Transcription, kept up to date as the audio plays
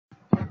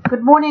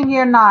Good morning,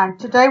 Year 9.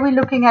 Today we're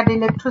looking at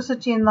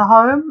electricity in the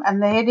home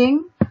and the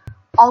heading,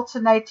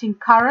 alternating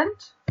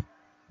current.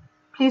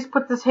 Please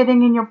put this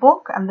heading in your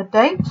book and the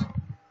date.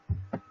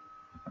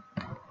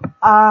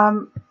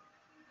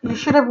 You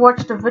should have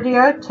watched a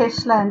video,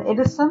 Tesla and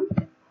Edison,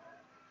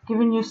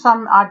 giving you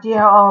some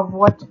idea of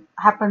what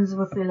happens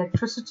with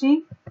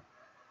electricity.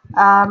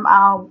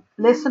 Our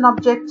lesson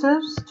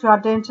objectives: to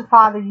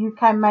identify the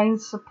UK main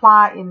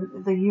supply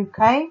in the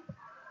UK,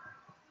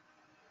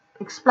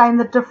 explain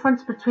the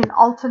difference between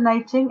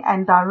alternating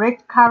and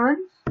direct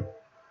current,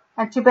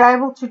 and to be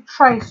able to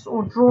trace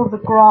or draw the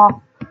graph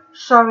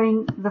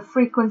showing the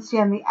frequency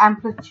and the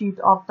amplitude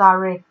of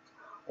direct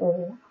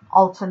or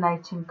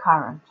alternating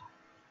current.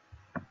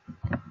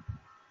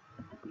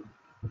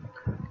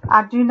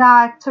 Our do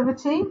now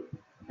activity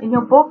in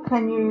your book,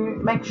 can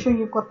you make sure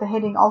you've got the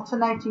heading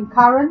alternating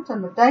current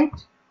and the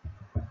date?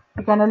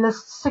 You're going to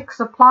list 6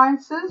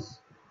 appliances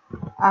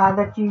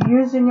that you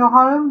use in your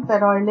home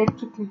that are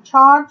electrically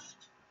charged.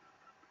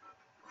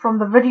 From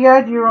the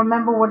video, do you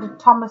remember what did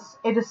Thomas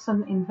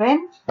Edison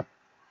invent?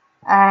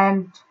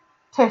 And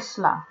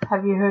Tesla,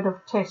 have you heard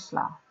of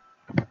Tesla?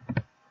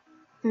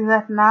 Do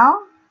that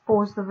now.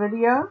 Pause the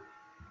video.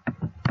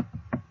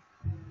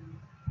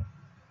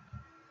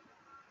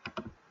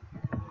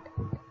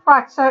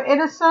 Right, so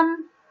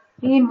Edison,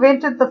 he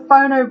invented the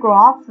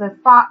phonograph, the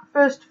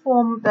first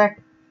form that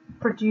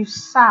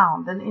produced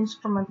sound, an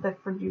instrument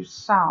that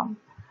produced sound,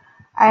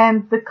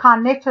 and the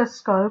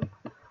kinetoscope,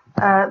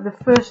 the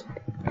first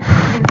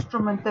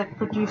instrument that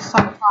produced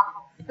some type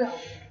of film.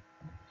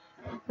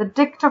 The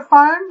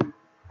dictaphone,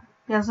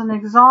 here's an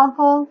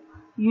example,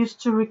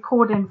 used to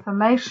record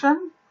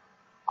information.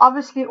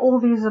 Obviously all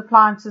these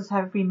appliances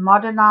have been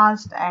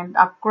modernized and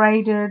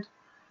upgraded,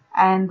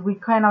 and we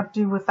cannot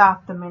do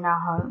without them in our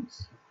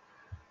homes.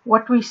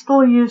 What we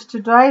still use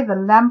today, the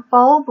lamp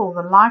bulb or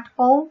the light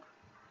bulb,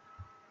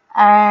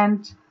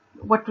 and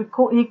what he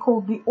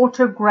called the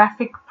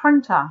autographic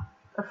printer,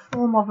 a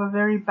form of a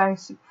very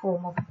basic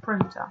form of a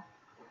printer.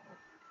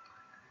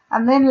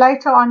 And then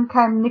later on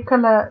came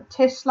Nikola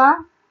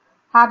Tesla.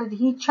 How did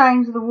he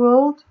change the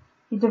world?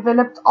 He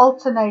developed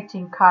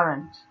alternating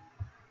current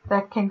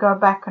that can go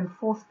back and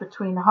forth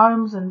between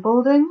homes and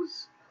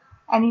buildings,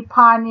 and he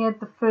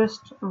pioneered the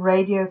first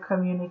radio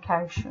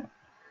communication.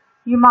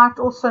 You might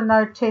also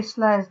know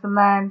Tesla as the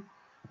man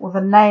or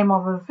the name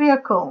of a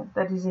vehicle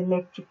that is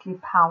electrically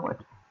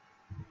powered.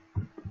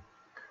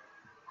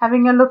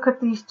 Having a look at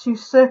these two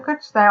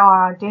circuits, they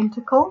are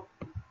identical.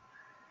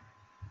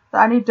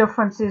 The only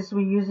difference is we're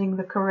using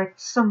the correct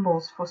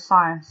symbols for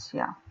science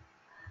here.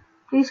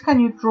 Please can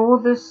you draw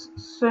this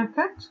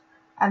circuit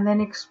and then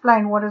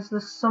explain what does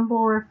this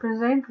symbol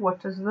represent, what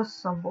does this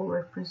symbol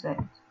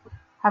represent.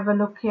 Have a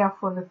look here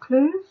for the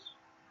clues.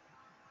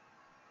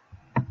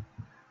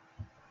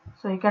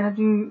 So you're going to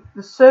do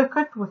the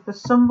circuit with the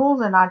symbols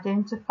and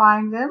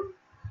identifying them.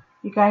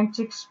 You're going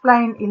to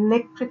explain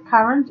electric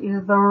current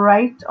is the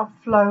rate of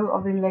flow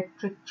of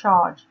electric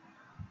charge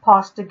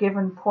past a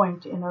given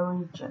point in a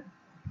region.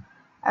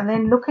 And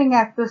then looking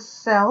at this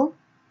cell,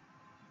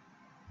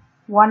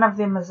 one of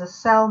them is a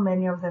cell,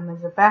 many of them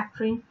is a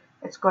battery.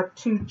 It's got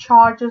 2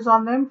 charges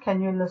on them.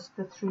 Can you list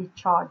the 3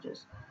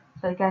 charges?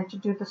 So you're going to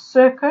do the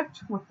circuit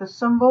with the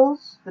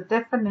symbols, the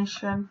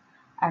definition,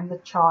 and the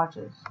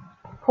charges.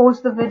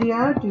 Pause the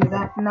video, do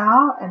that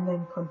now, and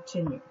then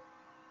continue.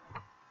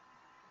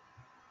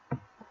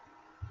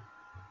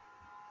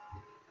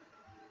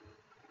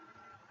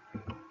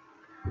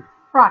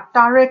 Right,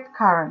 direct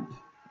current.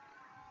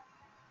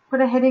 Put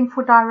a heading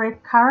for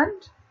direct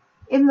current.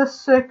 In the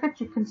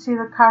circuit, you can see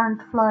the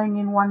current flowing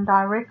in one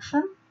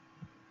direction.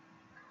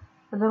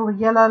 The little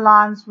yellow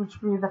lines, which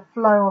will be the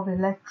flow of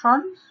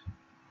electrons.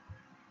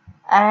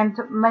 And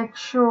make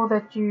sure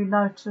that you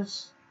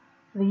notice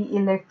the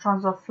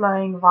electrons are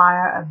flowing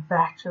via a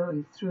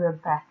battery, through a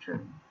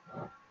battery.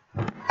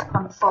 It's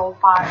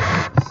controlled by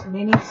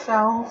many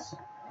cells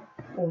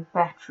or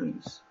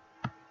batteries.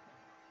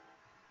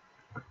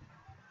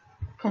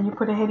 Can you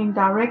put a heading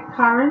direct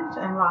current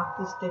and write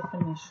this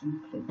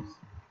definition, please?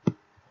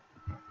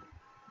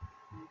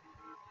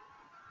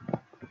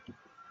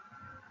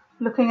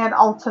 Looking at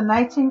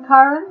alternating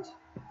current.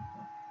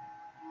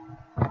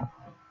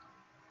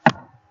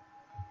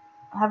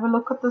 Have a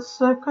look at the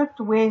circuit.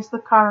 Where's the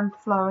current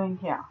flowing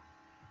here?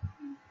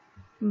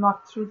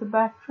 Not through the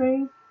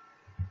battery.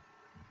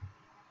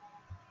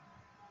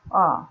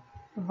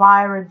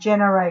 Via a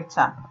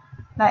generator.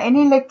 Now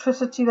any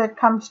electricity that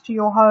comes to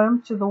your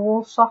home, to the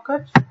wall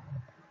socket,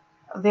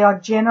 there are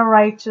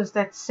generators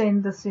that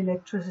send this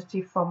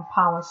electricity from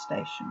power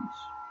stations.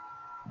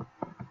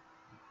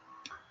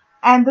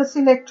 And this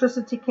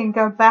electricity can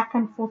go back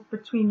and forth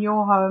between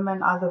your home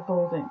and other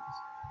buildings.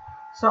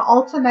 So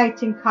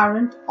alternating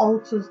current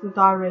alters the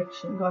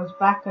direction, goes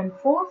back and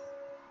forth,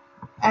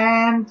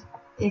 and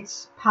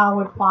it's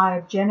powered by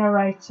a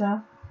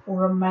generator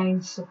or a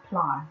main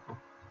supply.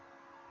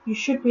 You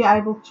should be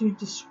able to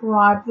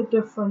describe the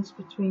difference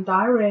between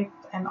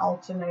direct and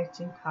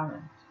alternating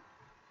current.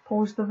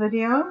 Pause the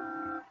video.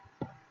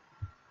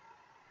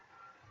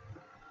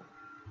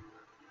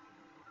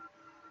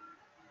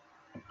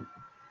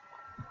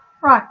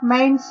 Right,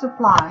 mains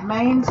supply,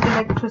 mains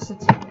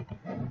electricity.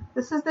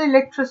 This is the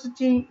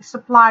electricity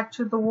supplied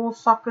to the wall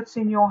sockets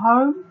in your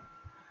home,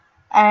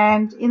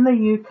 and in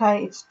the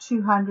UK it's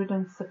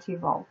 230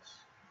 volts.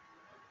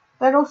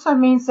 That also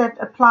means that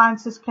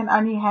appliances can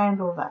only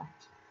handle that,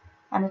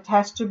 and it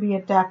has to be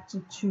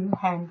adapted to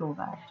handle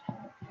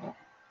that.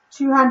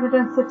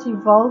 230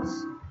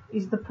 volts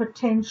is the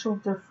potential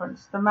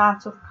difference, the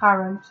amount of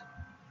current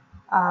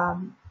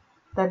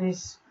that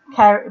is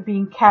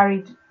being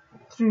carried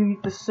through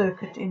the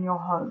circuit in your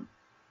home.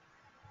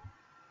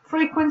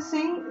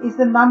 Frequency is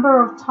the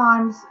number of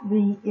times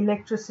the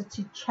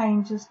electricity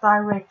changes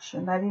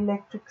direction. That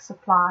electric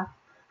supply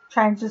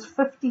changes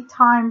 50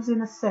 times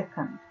in a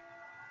second.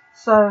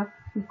 So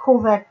we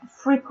call that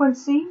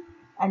frequency,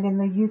 and in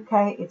the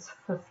UK it's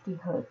 50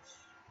 Hertz.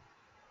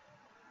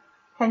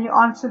 Can you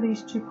answer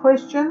these two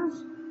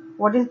questions?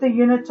 What is the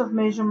unit of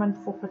measurement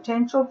for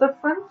potential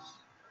difference?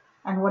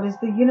 And what is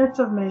the unit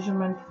of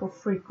measurement for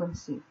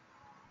frequency?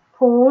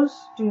 Pause,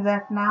 do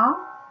that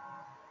now.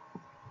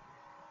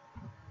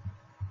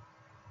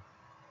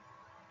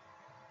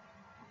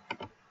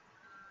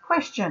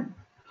 Question,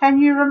 can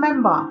you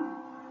remember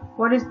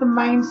what is the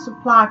main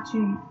supply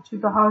to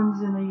the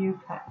homes in the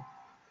UK?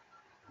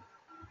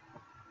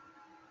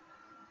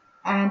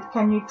 And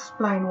can you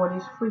explain what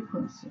is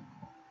frequency?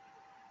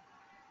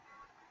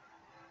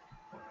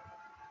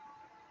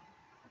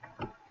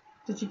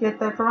 Did you get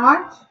that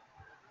right?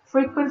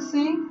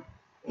 Frequency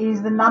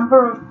is the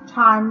number of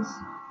times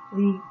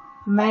the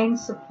main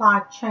supply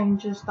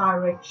changes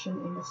direction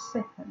in a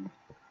second.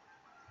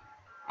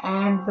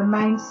 And the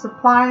main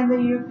supply in the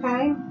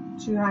UK,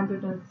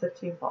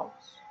 230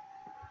 volts.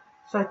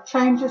 So it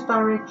changes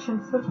direction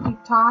 50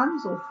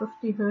 times or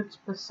 50 Hertz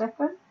per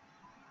second.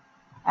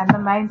 And the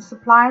main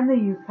supply in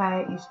the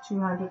UK is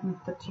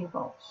 230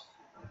 volts.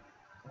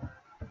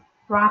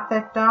 Write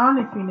that down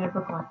if you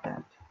never got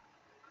that.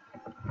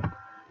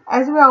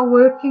 As we are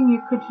working,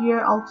 you could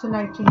hear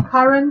alternating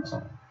current,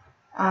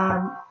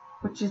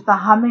 which is the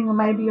humming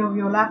maybe of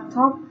your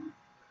laptop,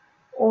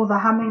 or the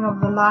humming of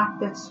the light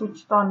that's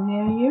switched on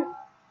near you,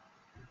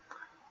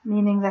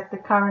 meaning that the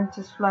current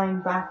is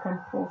flowing back and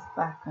forth,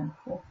 back and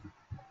forth.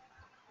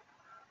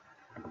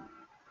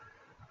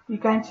 You're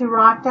going to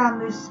write down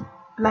this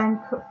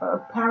blank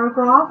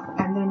paragraph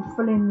and then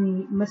fill in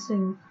the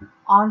missing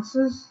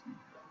answers.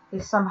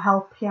 There's some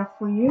help here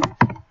for you.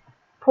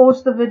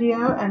 Pause the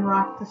video and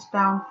write this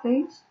down,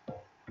 please.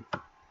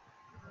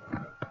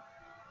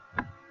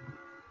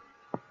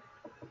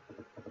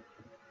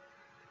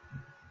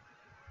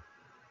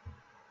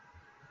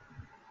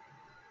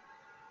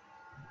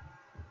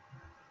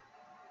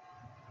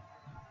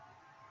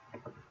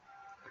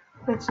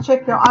 Let's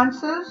check your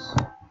answers.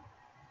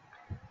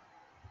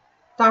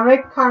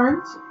 Direct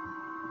current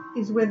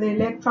is where the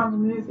electrons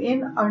move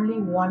in only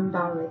one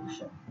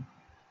direction.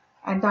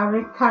 And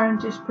direct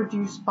current is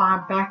produced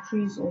by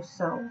batteries or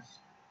cells.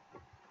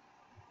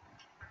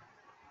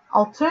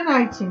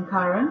 Alternating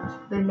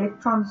current, the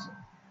electrons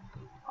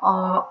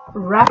are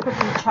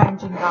rapidly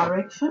changing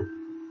direction,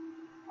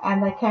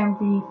 and they can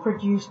be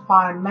produced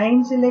by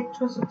mains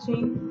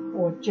electricity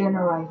or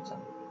generator.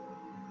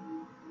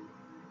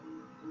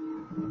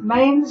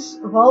 Mains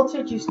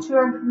voltage is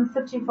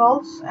 230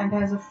 volts and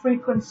has a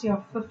frequency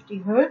of 50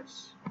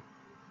 Hertz.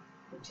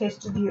 We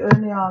tested you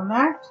earlier on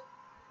that.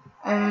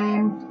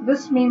 And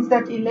this means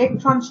that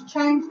electrons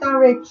change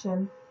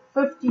direction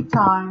 50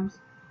 times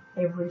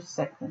every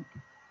second.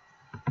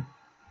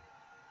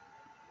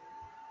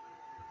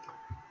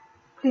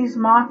 Please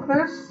mark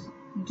this.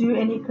 Do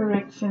any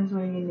corrections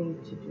where you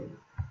need to do.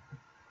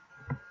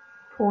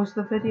 Pause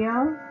the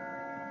video.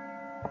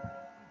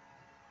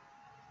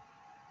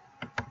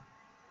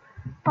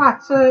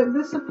 Right, so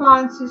this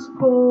appliance is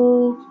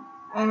called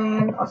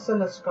an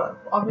oscilloscope.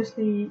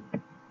 Obviously,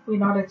 we're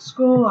not at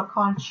school. I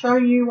can't show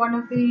you one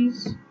of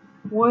these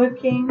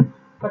working.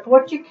 But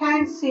what you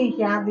can see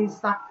here,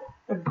 there's like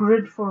a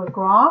grid for a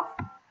graph.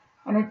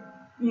 And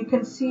you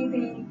can see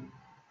the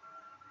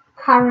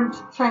current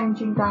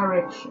changing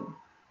direction.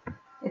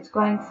 It's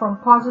going from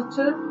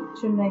positive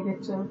to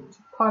negative to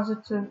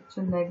positive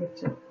to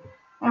negative.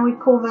 And we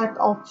call that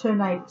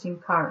alternating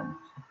current.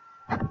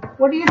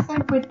 What do you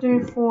think we'd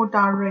do for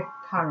direct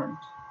current?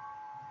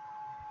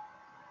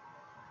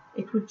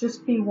 It would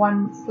just be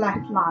one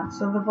flat line.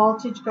 So the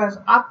voltage goes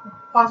up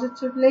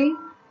positively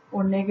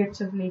or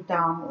negatively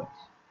downwards.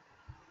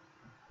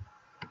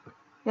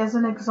 Here's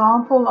an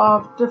example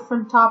of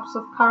different types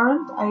of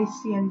current,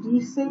 AC and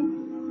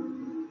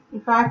DC.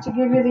 If I had to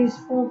give you these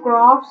four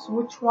graphs,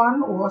 which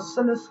one, or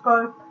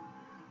oscilloscope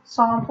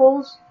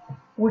samples,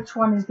 which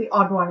one is the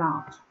odd one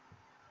out?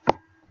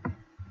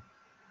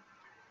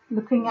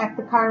 Looking at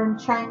the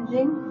current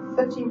changing,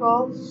 30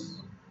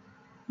 volts,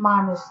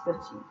 minus 30,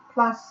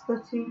 plus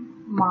 30,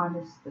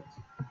 minus 30.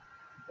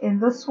 In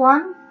this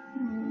one,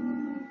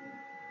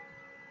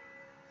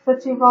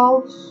 30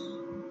 volts,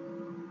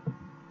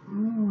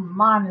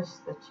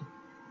 minus 30.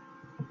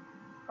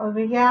 Over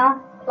here,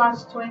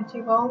 plus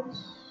 20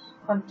 volts,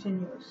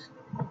 continuously.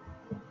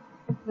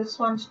 this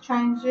one's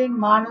changing,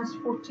 minus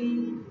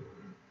 40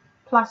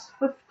 plus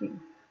 50,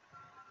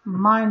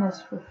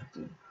 minus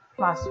 50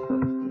 plus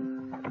 50.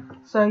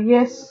 So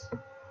yes,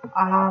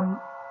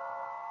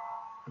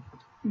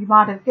 you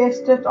might have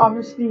guessed it,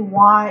 obviously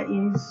Y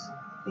is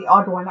the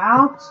odd one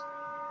out,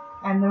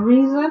 and the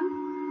reason,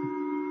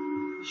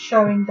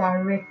 showing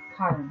direct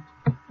current,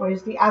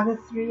 whereas the other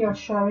three are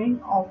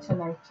showing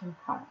alternating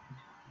current.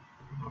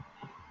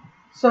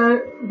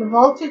 So the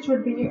voltage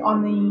would be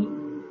on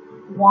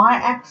the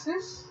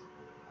y-axis,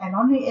 and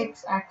on the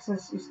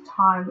x-axis is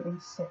time in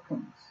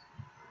seconds.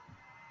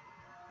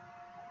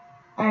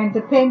 And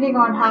depending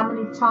on how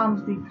many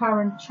times the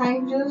current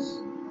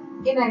changes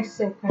in a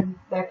second,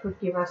 that would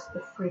give us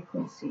the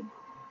frequency.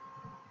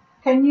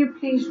 Can you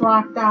please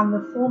write down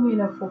the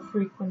formula for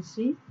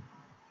frequency,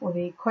 or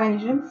the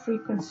equation?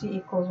 Frequency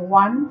equals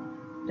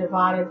 1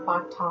 divided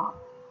by time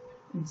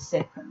in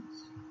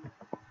seconds.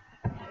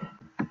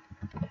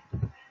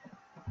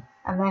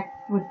 And that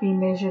would be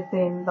measured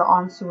then, the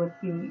answer would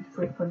be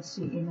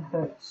frequency in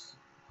hertz.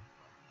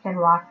 Can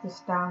write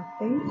this down,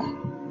 please.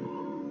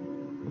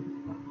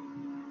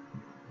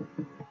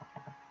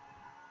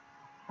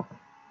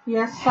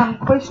 Here's some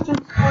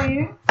questions for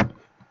you.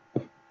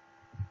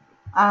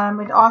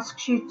 It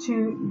asks you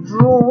to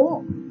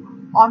draw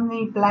on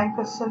the blank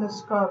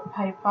oscilloscope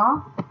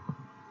paper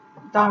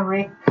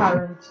direct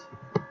current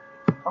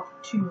of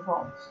 2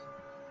 volts.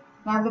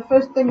 Now the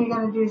first thing you're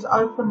going to do is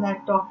open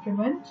that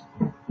document,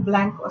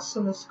 blank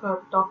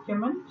oscilloscope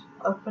document.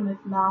 Open it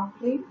now,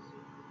 please.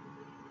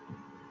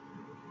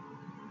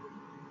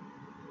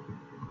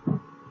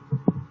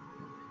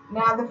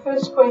 Now the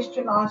first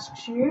question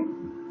asks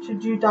you to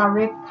do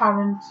direct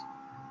current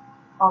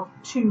of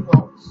 2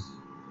 volts.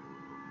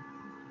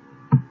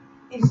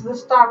 Is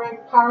this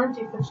direct current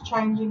if it's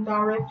changing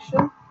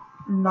direction?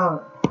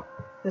 No.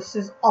 This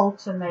is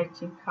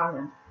alternating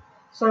current.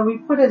 So we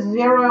put a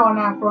 0 on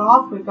our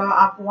graph. We go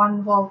up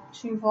 1 volt,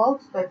 2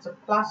 volts. That's a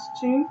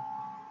 +2.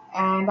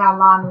 And our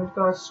line would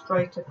go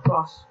straight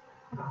across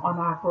on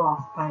our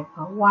graph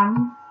paper.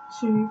 1,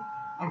 2,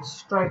 and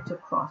straight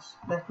across.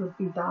 That would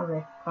be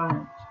direct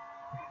current.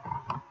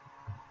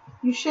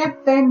 You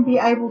should then be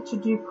able to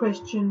do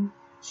question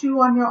 2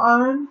 on your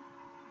own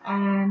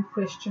and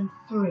question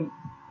 3.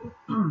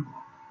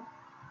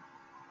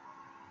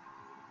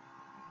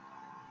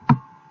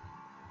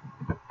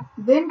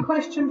 Then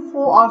question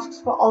 4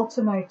 asks for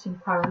alternating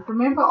current.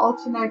 Remember,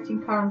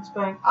 alternating current's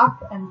going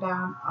up and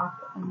down, up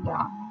and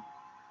down.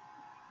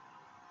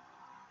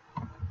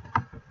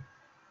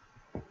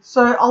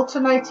 So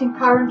alternating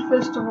current,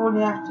 first of all,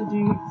 you have to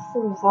do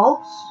 4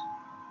 volts,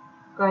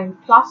 going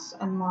plus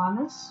and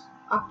minus,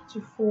 up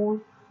to 4,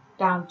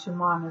 down to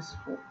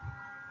 -4.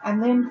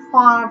 And then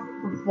 5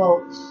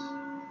 volts.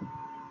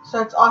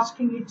 So it's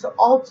asking you to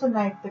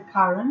alternate the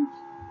current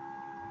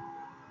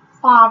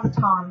 5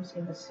 times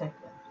in a second.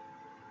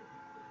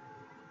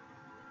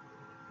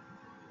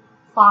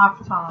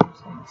 5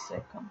 times in a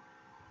second.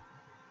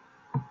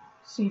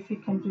 See if you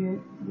can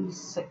do these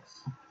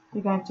 6.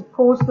 You're going to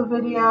pause the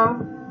video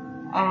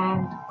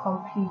and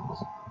complete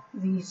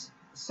these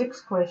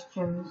 6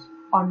 questions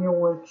on your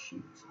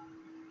worksheet.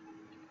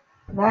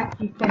 That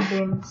you can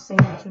then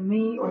send to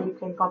me, or you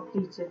can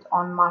complete it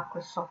on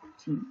Microsoft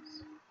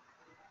Teams.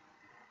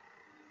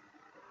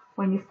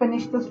 When you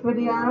finish this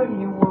video,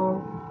 you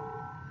will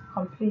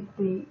complete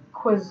the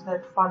quiz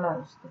that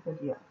follows the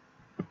video.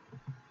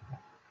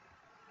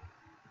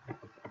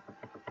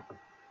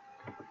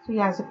 So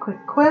here's a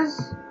quick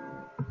quiz.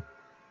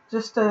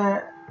 Just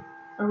a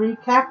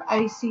recap.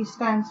 AC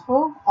stands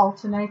for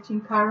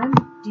alternating current.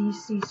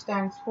 DC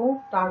stands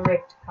for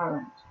direct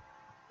current.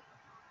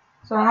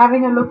 So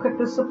having a look at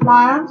this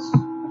appliance,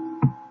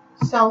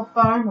 cell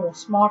phone or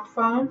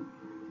smartphone,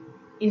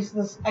 is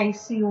this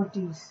AC or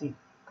DC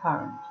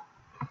current?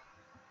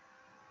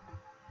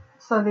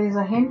 So there's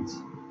a hint.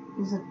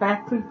 Is it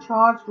battery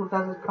charged, or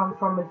does it come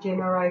from a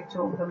generator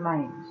or the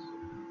mains?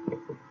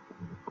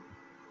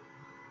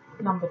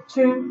 Number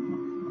 2.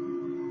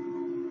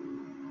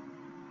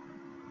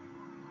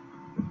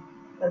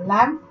 The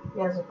lamp,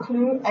 here's a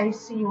clue,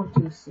 AC or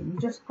DC. You're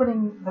just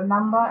putting the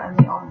number and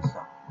the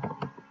answer.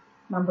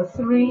 Number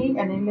 3,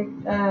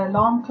 an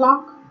alarm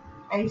clock,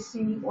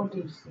 AC or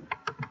DC.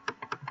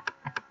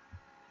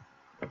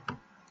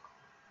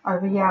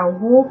 Over here, a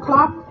wall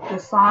clock,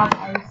 decide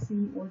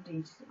AC or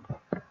DC.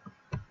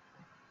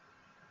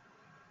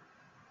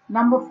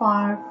 Number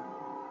 5,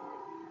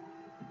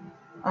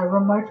 a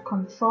remote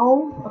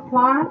control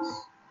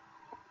appliance,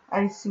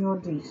 AC or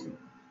DC.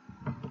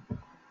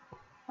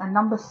 And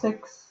number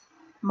 6,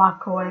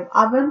 microwave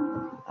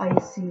oven,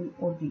 AC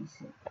or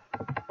DC.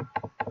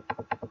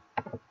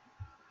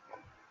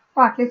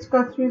 Right, let's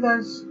go through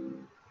those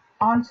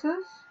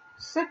answers.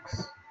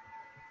 6,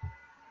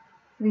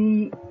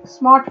 the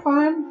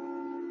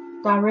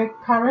smartphone,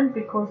 direct current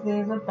because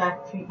there's a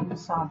battery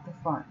inside the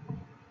phone.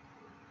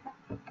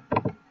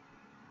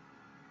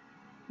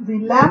 The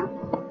lamp,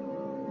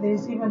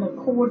 there's even a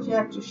cord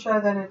here to show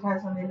that it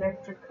has an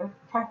electric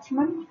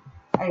attachment,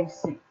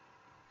 AC.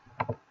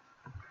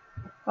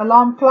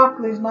 Alarm clock,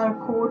 there's no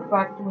cord,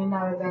 but we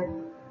know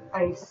that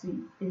AC,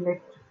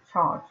 electric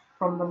charge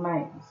from the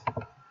mains.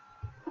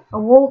 A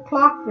wall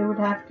clock, there would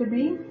have to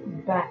be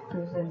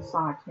batteries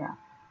inside here,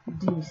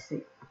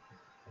 DC.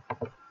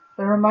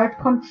 The remote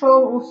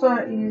control also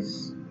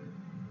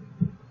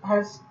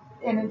has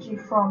energy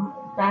from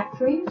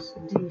batteries,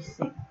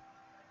 DC.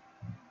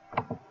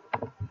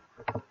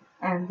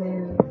 And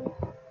then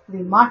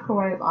the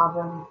microwave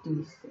oven,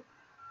 DC.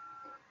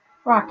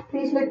 Right,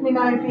 please let me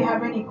know if you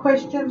have any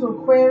questions or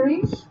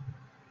queries,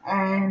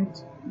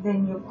 and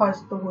then you'll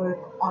post the work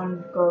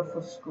on Go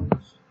for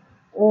Schools.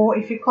 Or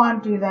if you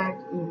can't do that,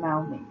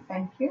 email me.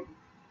 Thank you.